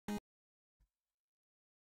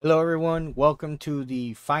Hello everyone, welcome to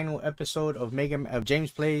the final episode of James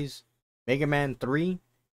Plays Mega Man 3.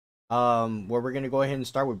 Where we're gonna go ahead and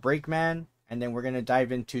start with Breakman, and then we're gonna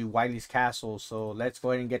dive into Wily's castle. So let's go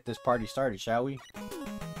ahead and get this party started, shall we?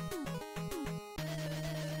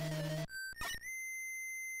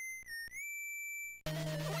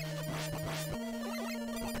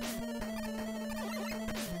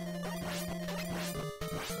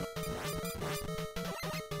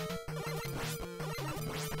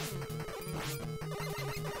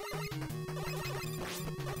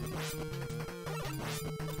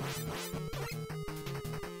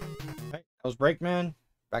 Alright, that was Breakman.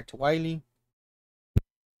 Back to Wily.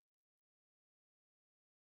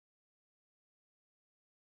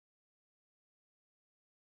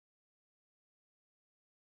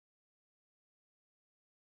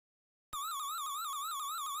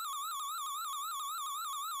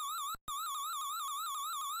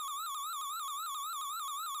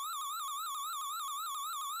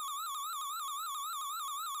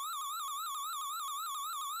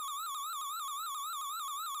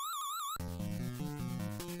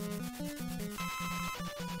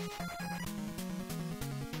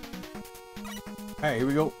 Alright, here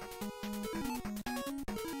we go.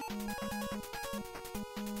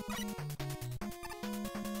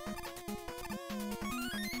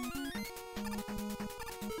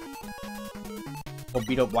 We'll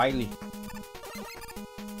beat up Wily.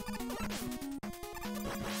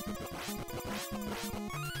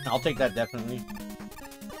 I'll take that definitely.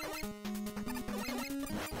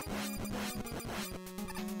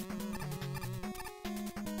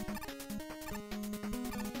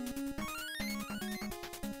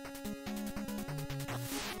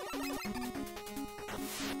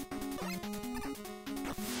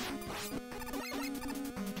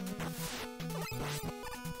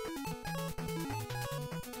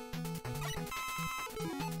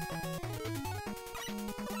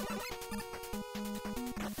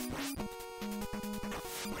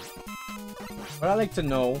 What I'd like to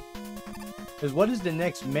know is what is the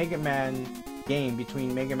next Mega Man game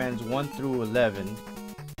between Mega Man's 1 through 11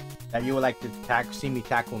 that you would like to see me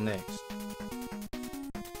tackle next?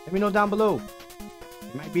 Let me know down below.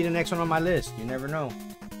 It might be the next one on my list. You never know.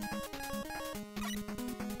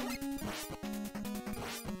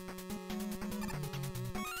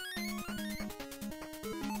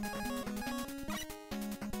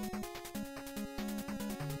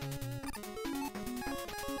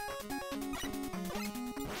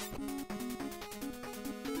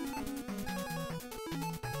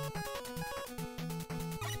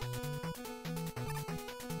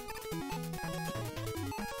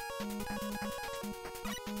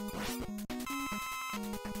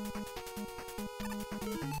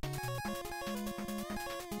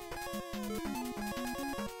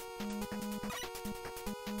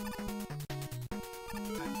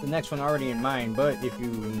 The next one already in mind, but if you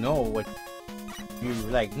know what you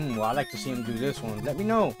like, well, I'd like to see him do this one, let me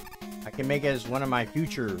know. I can make it as one of my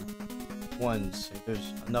future ones if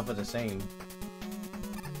there's enough of the same.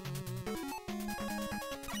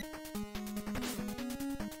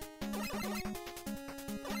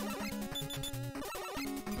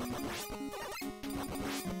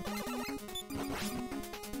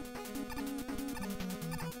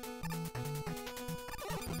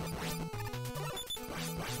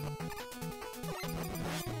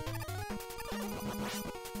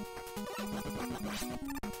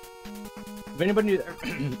 If anybody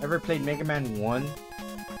ever played Mega Man 1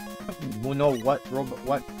 will know what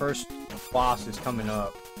first boss is coming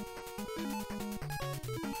up.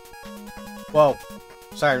 Well,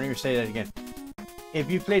 sorry, let me say that again.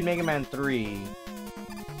 If you played Mega Man 3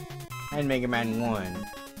 and Mega Man 1,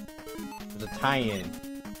 there's a tie-in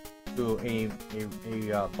to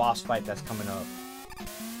a boss fight that's coming up.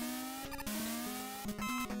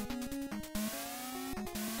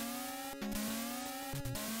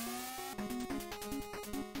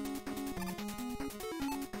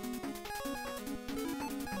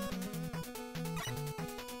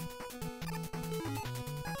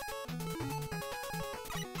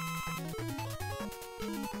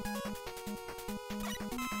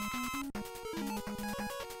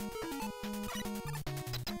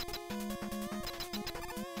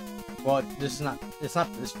 Well, it's not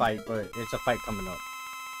this fight, but it's a fight coming up.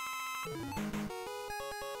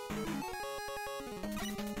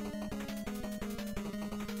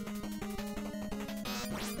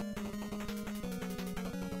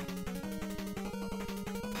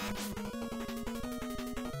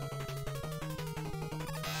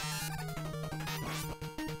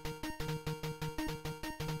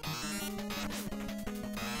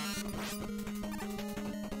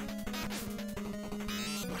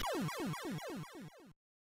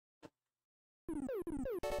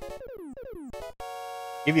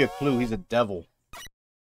 Give you a clue, he's a devil.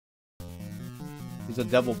 He's a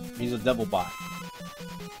devil bot.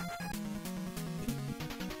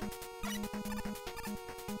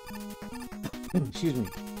 Excuse me.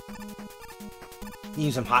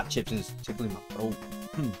 Eating some hot chips and it's tickling my throat.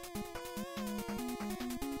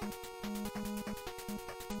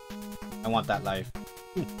 I want that life.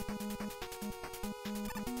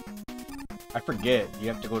 I forget. You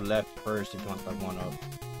have to go left first if you want that one up.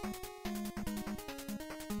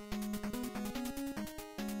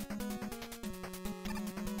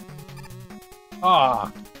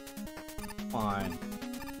 Ah, fine.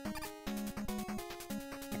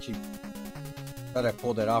 Actually, thought I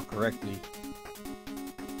pulled that off correctly.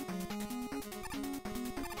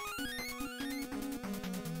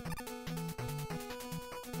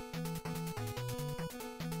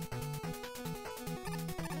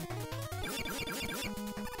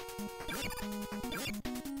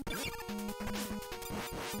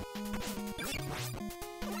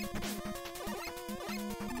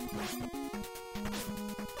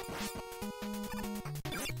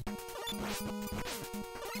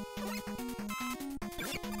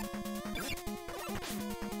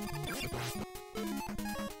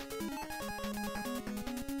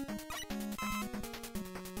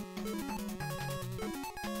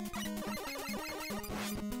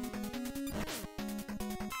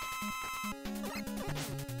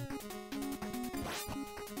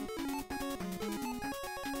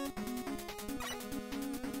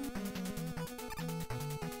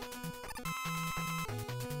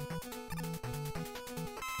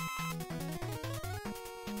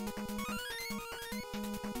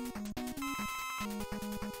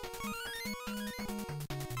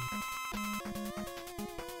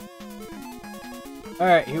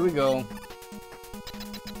 Alright, here we go.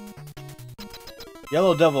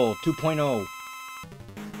 Yellow Devil 2.0.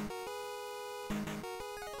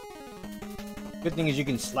 Good thing is you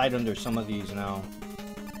can slide under some of these now.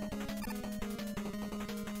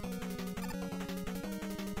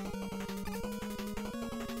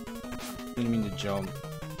 Didn't mean to jump.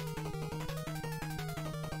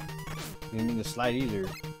 Didn't mean to slide either.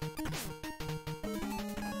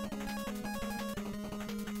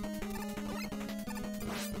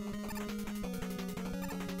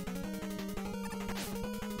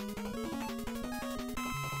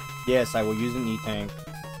 Yes, I will use an E-Tank.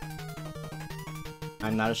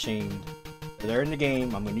 I'm not ashamed. If they're in the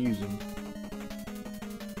game, I'm going to use them.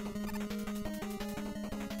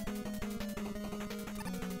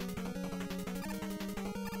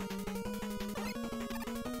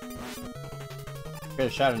 Could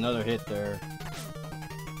have shot another hit there.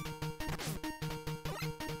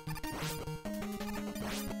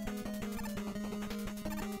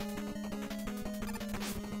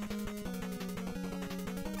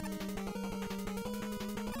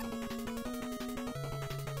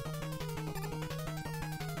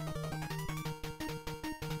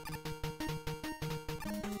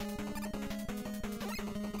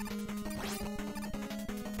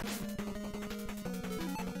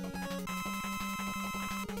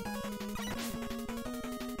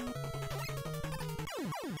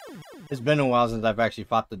 It's been a while since I've actually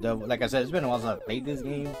fought the devil. Like I said, it's been a while since I've played this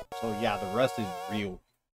game. So yeah, the rust is real.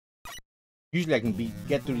 Usually I can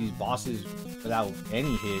get through these bosses without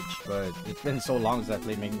any hitch, but it's been so long since I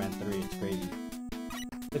played Mega Man 3, it's crazy.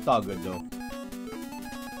 It's all good though.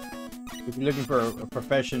 If you're looking for a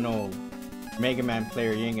professional Mega Man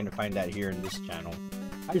player, you ain't gonna find that here in this channel.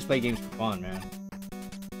 I just play games for fun, man.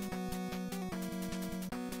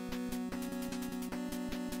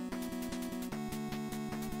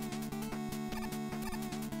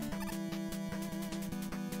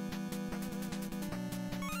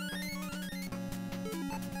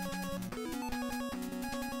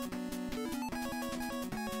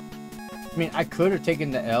 I mean, I could have taken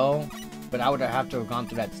the L, but I would have to have gone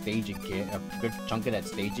through that stage again, a good chunk of that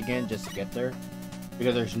stage again, just to get there.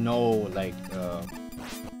 Because there's no, like,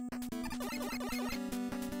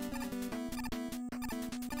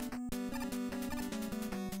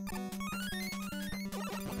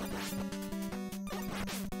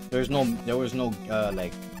 there was no,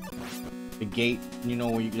 like, the gate, you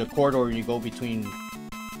know, the corridor when you go between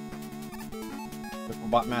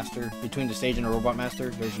Robot Master, between the stage and the Robot Master,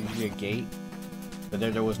 there's usually a gate, but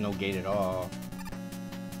there was no gate at all.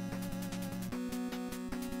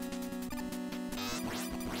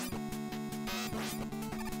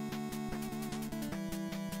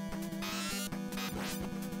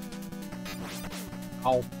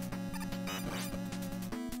 Ow.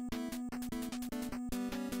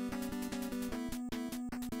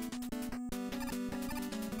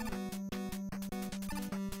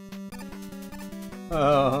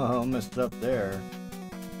 Oh, messed up there.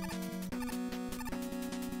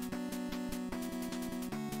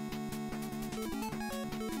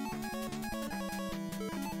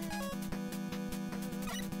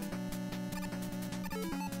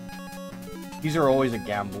 These are always a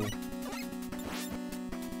gamble.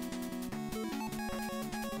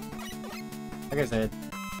 Like I said,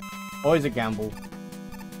 always a gamble.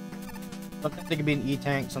 Sometimes it could be an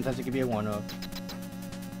E-Tank, sometimes it could be a 1-up.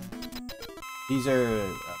 These are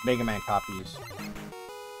Mega Man copies.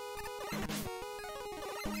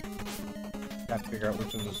 Gotta figure out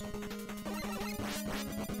which one is.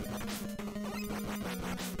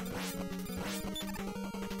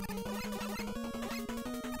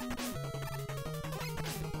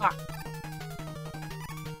 Ah.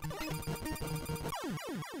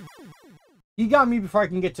 He got me before I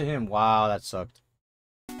can get to him. Wow, that sucked.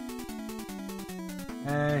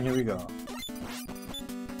 And here we go.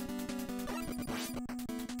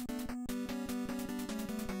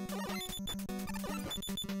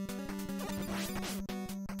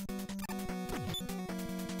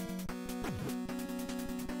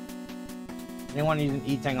 I didn't want to use an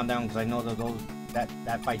E-Tank on that one because I know that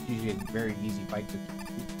that fight's usually a very easy fight to do.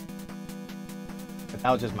 But that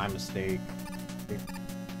was just my mistake.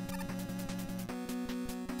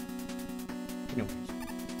 Anyways,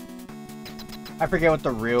 I forget what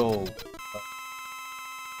the real.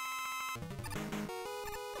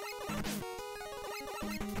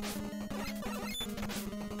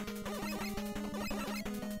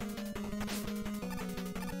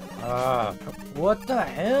 What the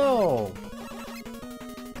hell?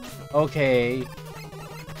 Okay.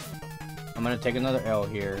 I'm gonna take another L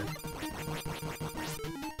here.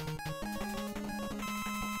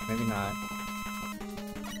 Maybe not.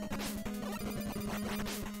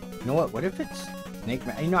 You know what? What if it's Snake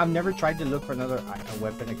Man? You know, I've never tried to look for another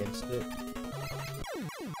weapon against it.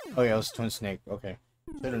 Oh yeah, it was Twin Snake. Okay.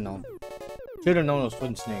 Should have known. Should have known it was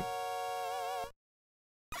Twin Snake.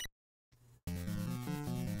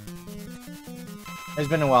 It's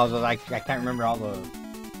been a while, so I can't remember all the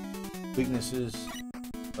weaknesses,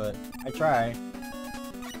 but I try.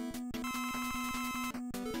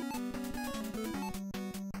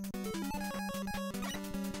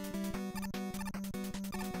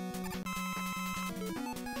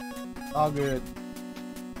 All good.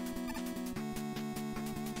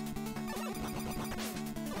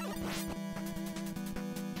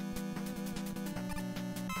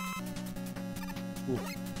 Ooh.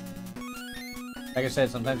 Like I said,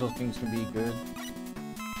 sometimes those things can be good.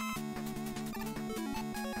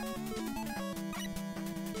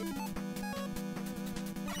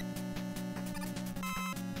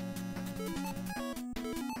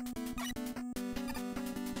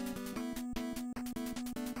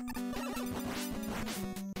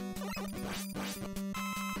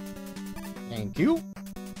 Thank you.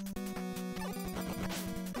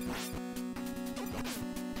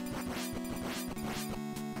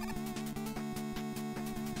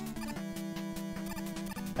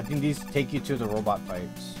 I think these take you to the robot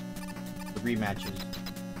fights, the rematches.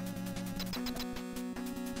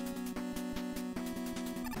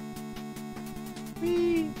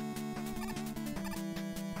 Whee!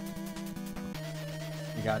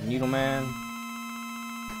 You got Needle Man.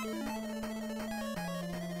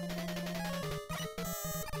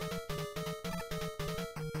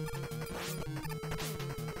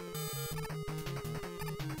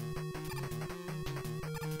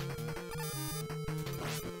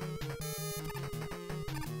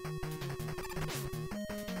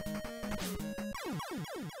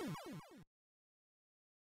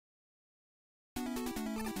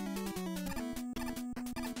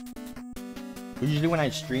 Usually when I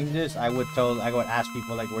stream this, I would ask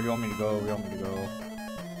people like, where do you want me to go? Where do you want me to go?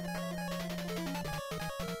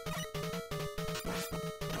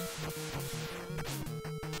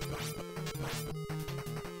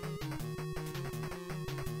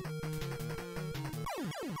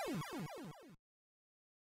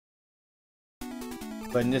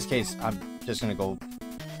 But in this case, I'm just gonna go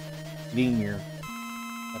linear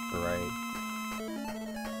left or right.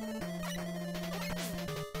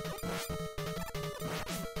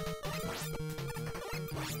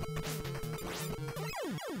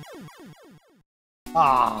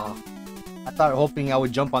 Ah, I thought hoping I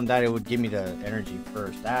would jump on that, it would give me the energy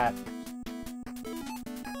first. That.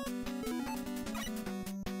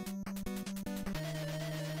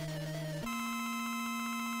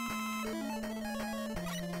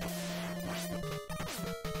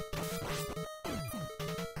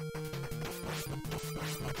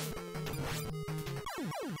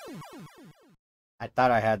 I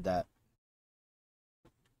thought I had that.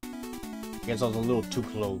 guess I was a little too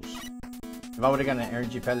close. If I would have gotten an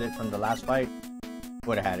energy pellet from the last fight,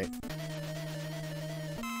 would have had it.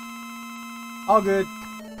 All good.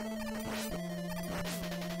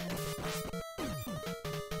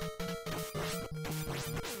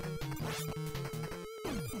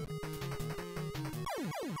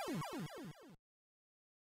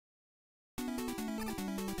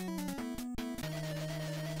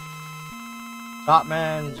 Top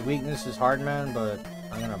man's weakness is hard man, but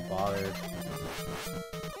I'm gonna bother.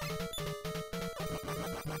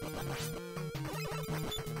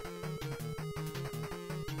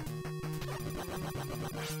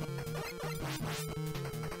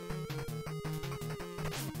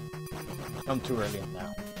 I'm too early in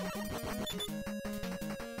now.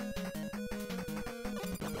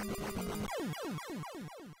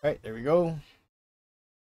 Alright, there we go.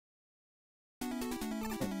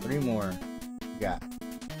 3 more. Got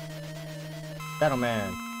Battle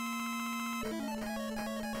Man.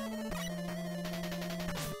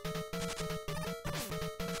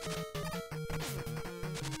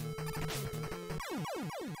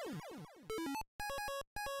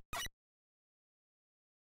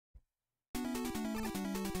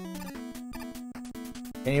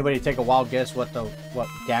 Anybody take a wild guess what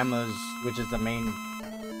Gamma's, which is the main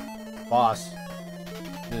boss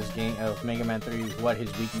in this game of Mega Man 3, what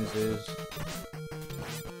his weakness is?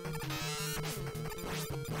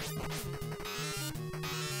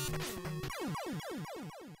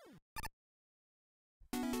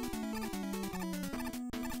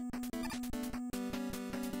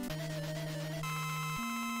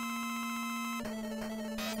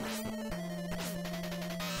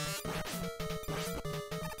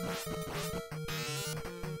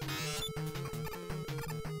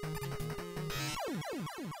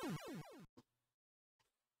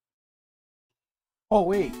 Oh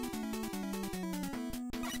wait,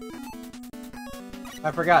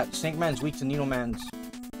 I forgot. Snake Man's weak to Needle Man's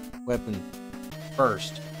weapon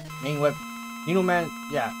first. Main weapon. Needle Man,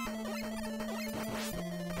 yeah.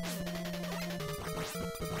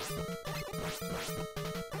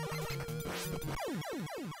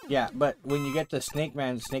 Yeah, but when you get to Snake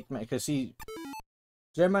Man, because see,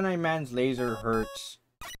 Gemini Man's laser hurts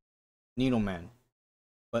Needle Man,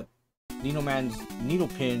 but Needle Man's needle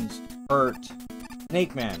pins hurt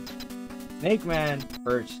Snake Man. Snake Man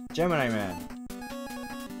hurts Gemini Man.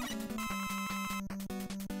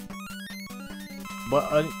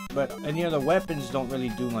 But any other weapons don't really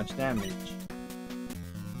do much damage.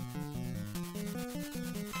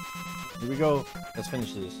 Here we go. Let's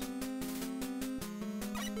finish this.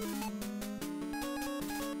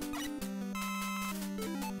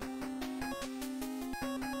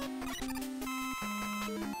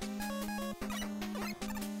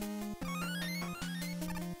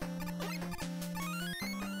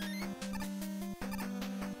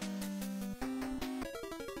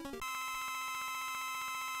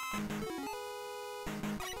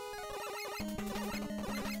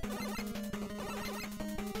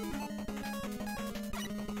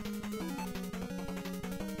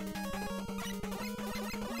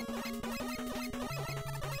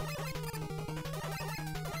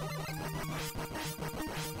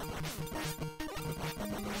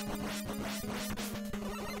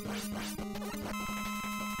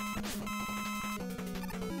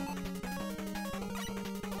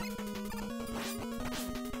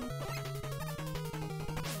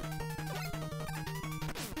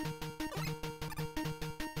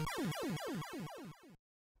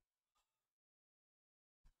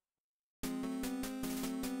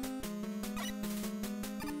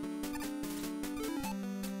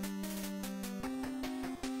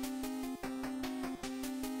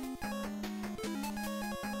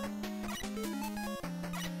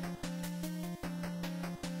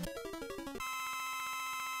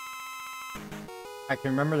 I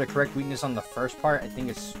can remember the correct weakness on the first part. I think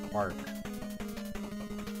it's Spark.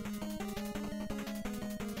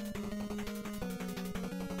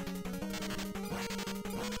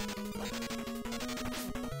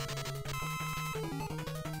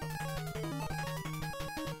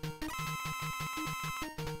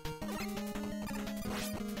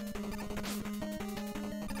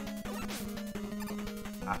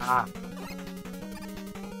 Ah.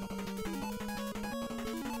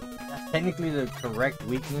 Technically the correct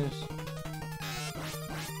weakness.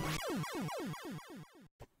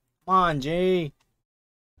 Come on, Jay.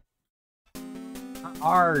 Not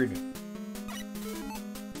hard.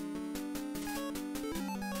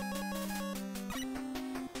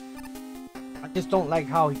 I just don't like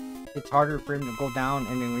how it's harder for him to go down,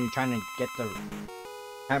 and then when you're trying to get the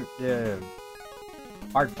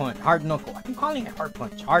hard punch, hard knuckle. I'm calling it hard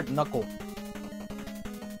punch, hard knuckle.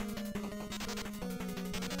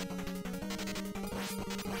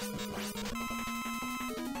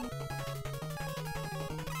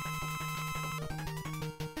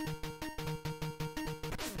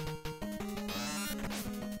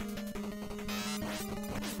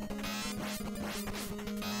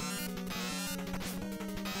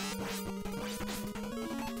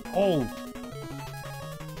 Oh!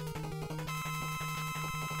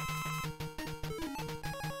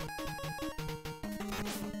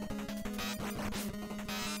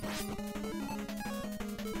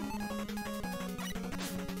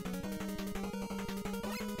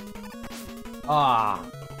 Ah!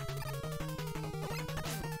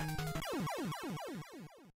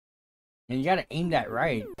 And you gotta aim that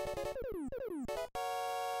right.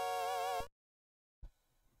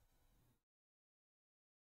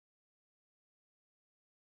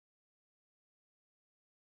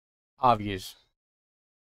 Obvious.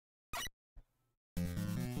 Here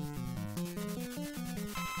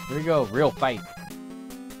we go, real fight.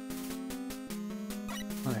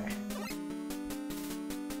 Okay.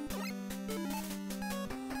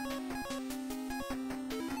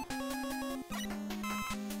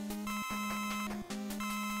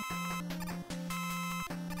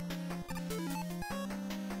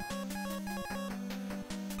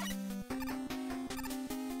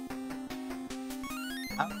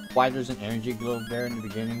 Why there's an energy globe there in the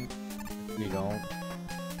beginning? You don't.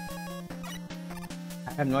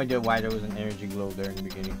 I have no idea why there was an energy globe there in the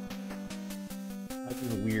beginning. That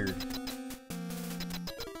is weird.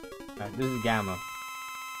 Alright, this is Gamma.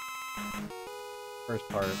 First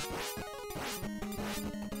part.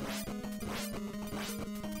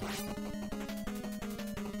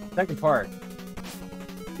 Second part.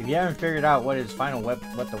 If you haven't figured out what his final what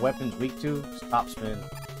the weapon's weak to, stop spin.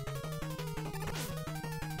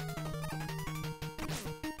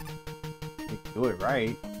 Do it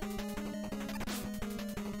right.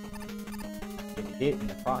 Get hit in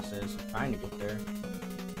the process of trying to get there.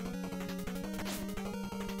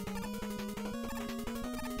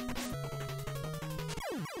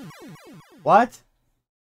 What?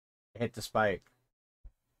 I hit the spike.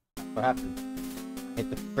 What happened? Hit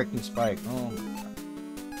the freaking spike. Oh my god.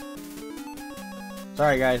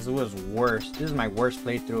 Sorry guys, it was worst. This is my worst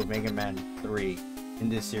playthrough of Mega Man 3 in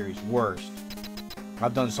this series. Worst.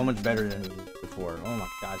 I've done so much better than before. Oh my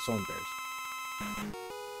god, so embarrassing.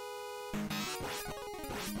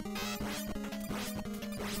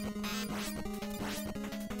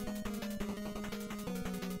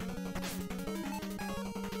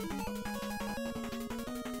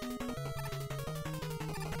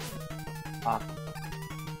 Ah.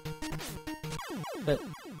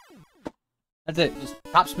 That's it. Just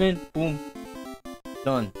top spin, boom,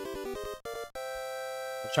 done. I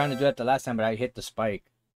was trying to do that the last time, but I hit the spike.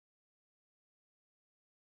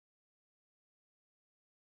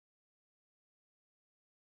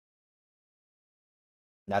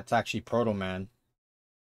 That's actually Proto Man.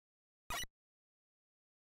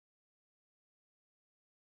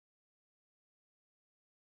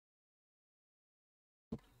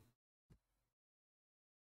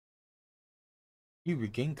 You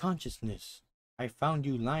regained consciousness. I found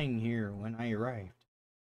you lying here when I arrived.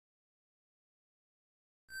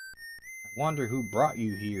 I wonder who brought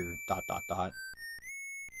you here, ...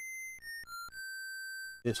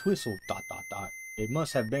 This whistle, ... It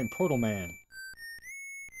must have been Proto Man.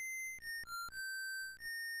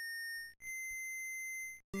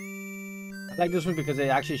 I like this one because it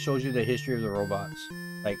actually shows you the history of the robots.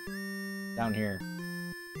 Like, down here.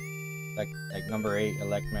 Like number 8,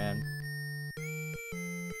 Elect Man.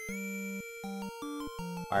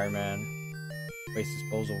 Fireman. Waste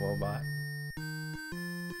Disposal Robot.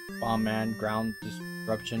 Bomb Man, Ground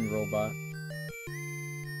Disruption Robot.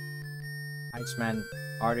 Iceman,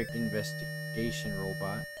 Arctic Investigation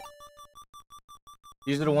Robot.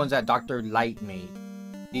 These are the ones that Dr. Light made.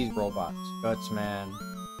 These robots. Guts Man.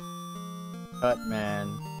 Cut Man.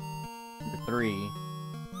 Number 3.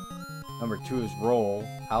 Number 2 is Roll,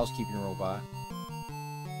 Housekeeping Robot.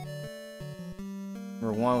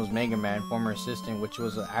 Number 1 was Mega Man, former assistant, which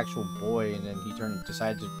was an actual boy, and then he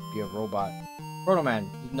decided to be a robot. Proto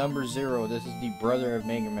Man, number 0. This is the brother of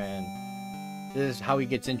Mega Man. This is how he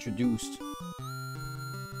gets introduced.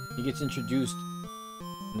 He gets introduced.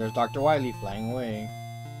 And there's Dr. Wily flying away.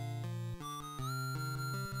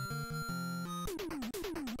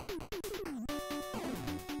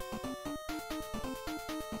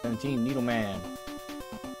 Needle Man.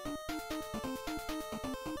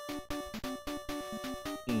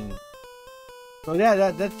 So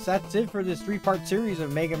yeah, that's it for this 3-part series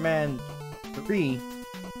of Mega Man 3.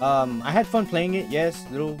 I had fun playing it. Yes,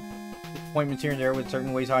 little disappointments here and there with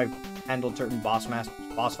certain ways how I handled certain boss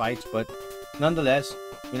fights, but nonetheless,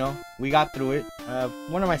 you know, we got through it.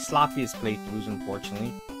 One of my sloppiest playthroughs,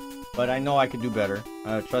 unfortunately, but I know I could do better.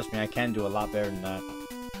 Trust me, I can do a lot better than that.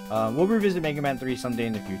 We'll revisit Mega Man 3 someday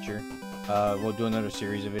in the future. We'll do another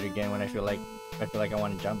series of it again when I feel like I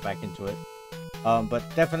want to jump back into it. But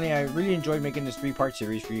definitely, I really enjoyed making this 3-part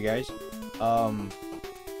series for you guys. I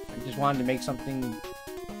just wanted to make something,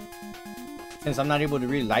 since I'm not able to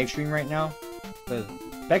really live stream right now, because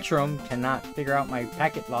Spectrum cannot figure out my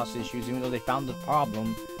packet loss issues, even though they found the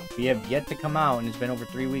problem. We have yet to come out, and it's been over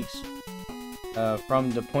 3 weeks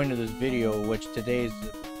from the point of this video, which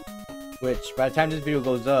by the time this video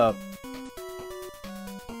goes up,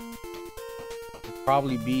 it'll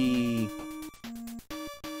probably be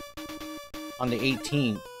on the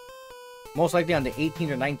 18th. Most likely on the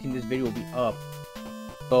 18th or 19th, this video will be up.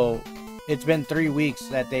 So it's been 3 weeks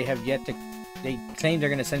that they have yet to. They claim they're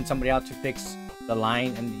gonna send somebody out to fix the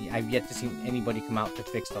line, and I've yet to see anybody come out to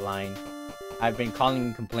fix the line. I've been calling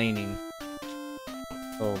and complaining.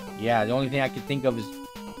 So yeah, the only thing I could think of is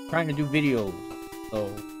trying to do videos. So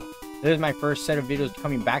this is my first set of videos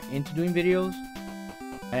coming back into doing videos,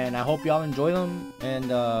 and I hope y'all enjoy them.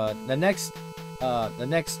 And the next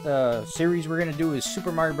series we're gonna do is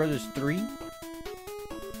Super Mario Brothers 3.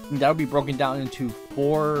 And that'll be broken down into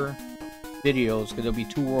 4 videos, because there'll be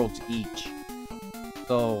 2 worlds each.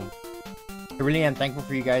 So I really am thankful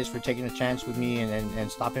for you guys for taking a chance with me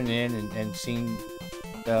and stopping in and seeing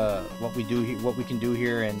what we do, what we can do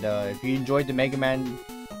here. And if you enjoyed the Mega Man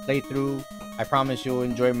playthrough, I promise you'll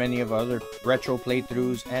enjoy many of our other retro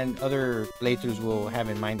playthroughs, and other playthroughs we'll have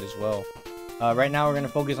in mind as well. Right now we're going to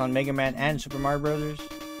focus on Mega Man and Super Mario Brothers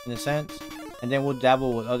in a sense, and then we'll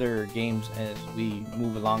dabble with other games as we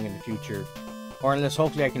move along in the future, or unless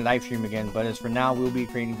hopefully I can live stream again. But as for now, we'll be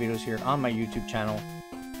creating videos here on my YouTube channel.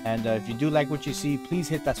 And if you do like what you see, please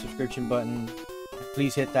hit that subscription button,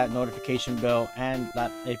 please hit that notification bell, and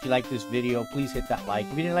if you like this video, please hit that like.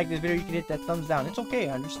 If you didn't like this video, you can hit that thumbs down. It's okay,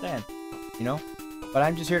 I understand, you know. But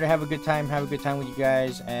I'm just here to have a good time with you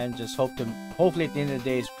guys, and just hopefully at the end of the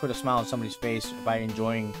day, put a smile on somebody's face by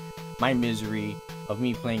enjoying my misery of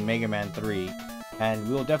me playing Mega Man 3. And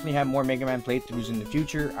we will definitely have more Mega Man playthroughs in the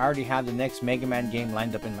future. I already have the next Mega Man game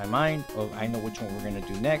lined up in my mind. I know which one we're going to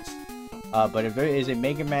do next. But if there is a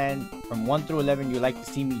Mega Man from 1 through 11 you'd like to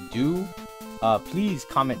see me do, please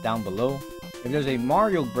comment down below. If there's a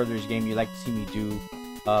Mario Brothers game you'd like to see me do,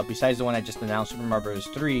 besides the one I just announced, Super Mario Bros.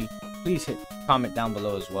 3, please comment down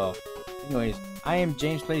below as well. Anyways, I am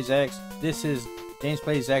JamesPlays X. This is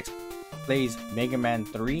JamesPlays X plays Mega Man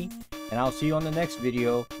 3, and I'll see you on the next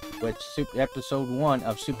video with episode 1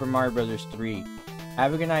 of Super Mario Bros. 3.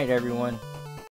 Have a good night, everyone.